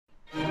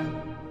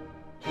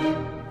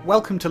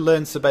Welcome to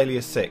Learn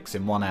Sibelius 6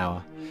 in 1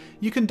 hour.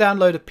 You can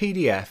download a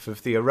PDF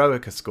of the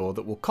Eroica score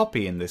that will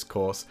copy in this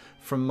course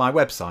from my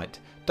website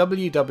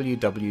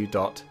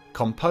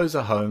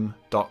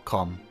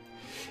www.composerhome.com.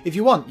 If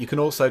you want, you can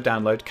also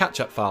download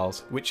catch-up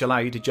files which allow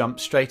you to jump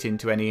straight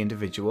into any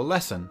individual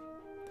lesson.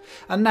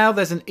 And now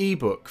there's an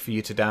ebook for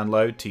you to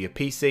download to your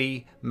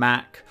PC,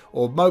 Mac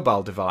or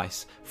mobile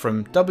device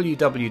from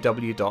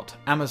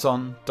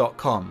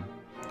www.amazon.com.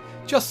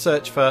 Just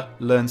search for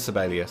Learn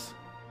Sibelius.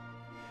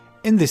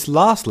 In this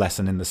last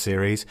lesson in the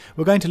series,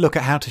 we're going to look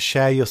at how to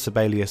share your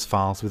Sibelius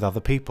files with other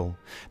people.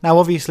 Now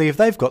obviously if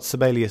they've got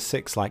Sibelius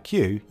 6 like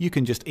you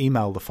can just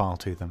email the file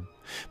to them.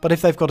 But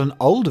if they've got an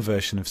older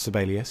version of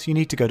Sibelius, you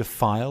need to go to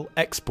File,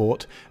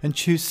 Export and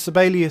choose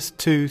Sibelius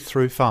 2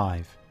 through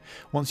 5.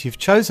 Once you've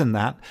chosen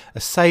that, a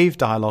Save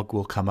dialog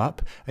will come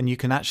up and you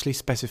can actually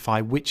specify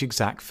which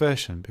exact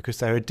version because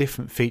there are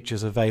different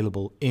features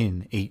available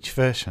in each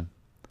version.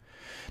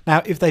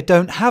 Now if they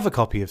don't have a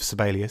copy of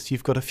Sibelius,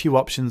 you've got a few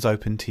options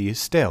open to you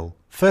still.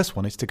 First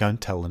one is to go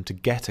and tell them to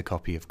get a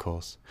copy, of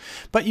course.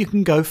 But you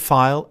can go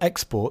File,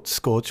 Export,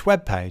 Scorched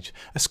Web Page.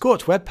 A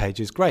Scorched Web Page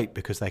is great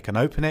because they can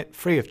open it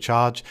free of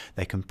charge,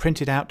 they can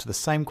print it out to the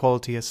same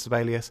quality as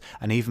Sibelius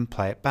and even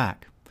play it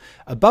back.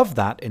 Above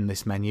that in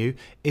this menu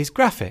is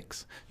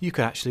graphics. You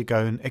could actually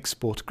go and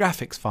export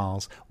graphics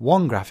files,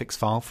 one graphics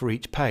file for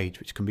each page,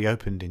 which can be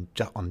opened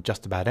on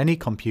just about any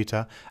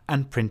computer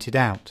and printed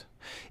out.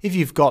 If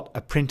you've got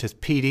a print as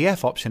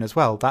PDF option as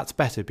well, that's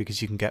better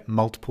because you can get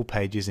multiple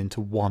pages into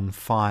one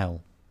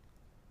file.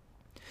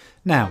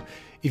 Now,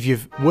 if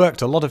you've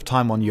worked a lot of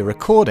time on your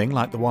recording,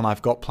 like the one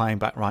I've got playing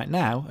back right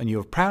now, and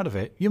you're proud of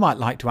it, you might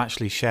like to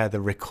actually share the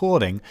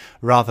recording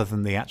rather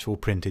than the actual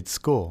printed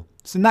score.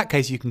 So in that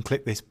case you can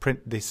click this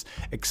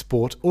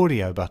Export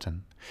Audio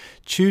button.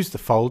 Choose the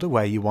folder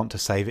where you want to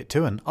save it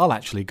to, and I'll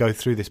actually go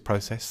through this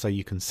process so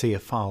you can see a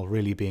file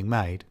really being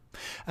made.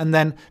 And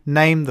then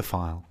name the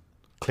file.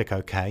 Click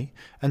OK,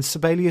 and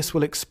Sibelius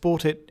will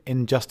export it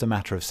in just a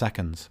matter of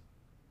seconds.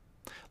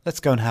 Let's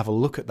go and have a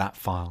look at that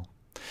file.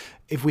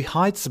 If we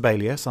hide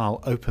Sibelius, and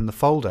I'll open the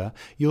folder,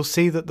 you'll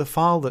see that the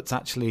file that's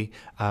actually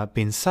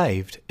been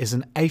saved is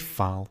an AIF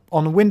file.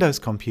 On a Windows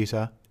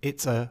computer,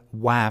 it's a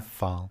WAV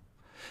file.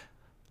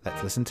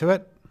 Let's listen to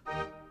it.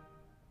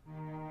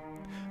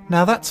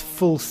 Now that's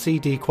full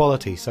CD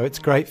quality, so it's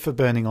great for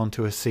burning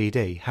onto a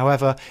CD.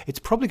 However, it's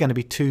probably going to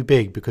be too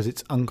big because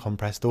it's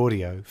uncompressed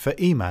audio for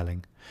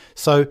emailing.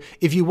 So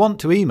if you want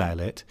to email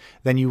it,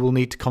 then you will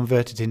need to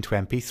convert it into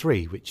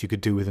MP3, which you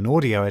could do with an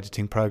audio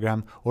editing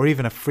program or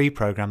even a free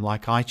program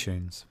like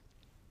iTunes.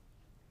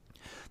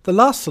 The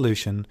last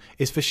solution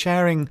is for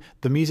sharing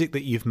the music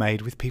that you've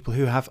made with people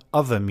who have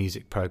other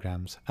music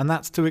programs, and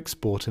that's to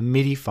export a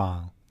MIDI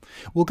file.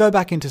 We'll go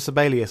back into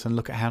Sibelius and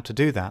look at how to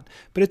do that,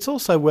 but it's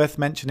also worth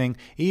mentioning,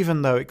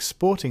 even though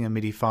exporting a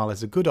MIDI file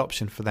is a good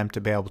option for them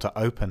to be able to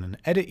open and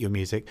edit your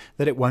music,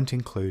 that it won't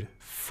include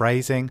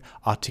phrasing,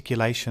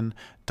 articulation,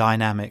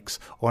 dynamics,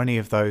 or any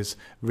of those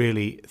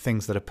really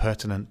things that are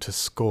pertinent to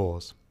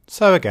scores.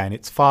 So again,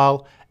 it's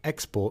File,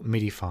 Export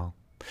MIDI file.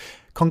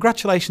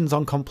 Congratulations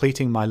on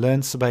completing my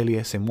Learn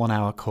Sibelius in 1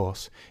 hour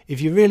course. If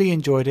you really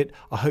enjoyed it,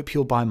 I hope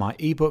you'll buy my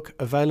ebook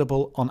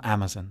available on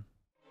Amazon.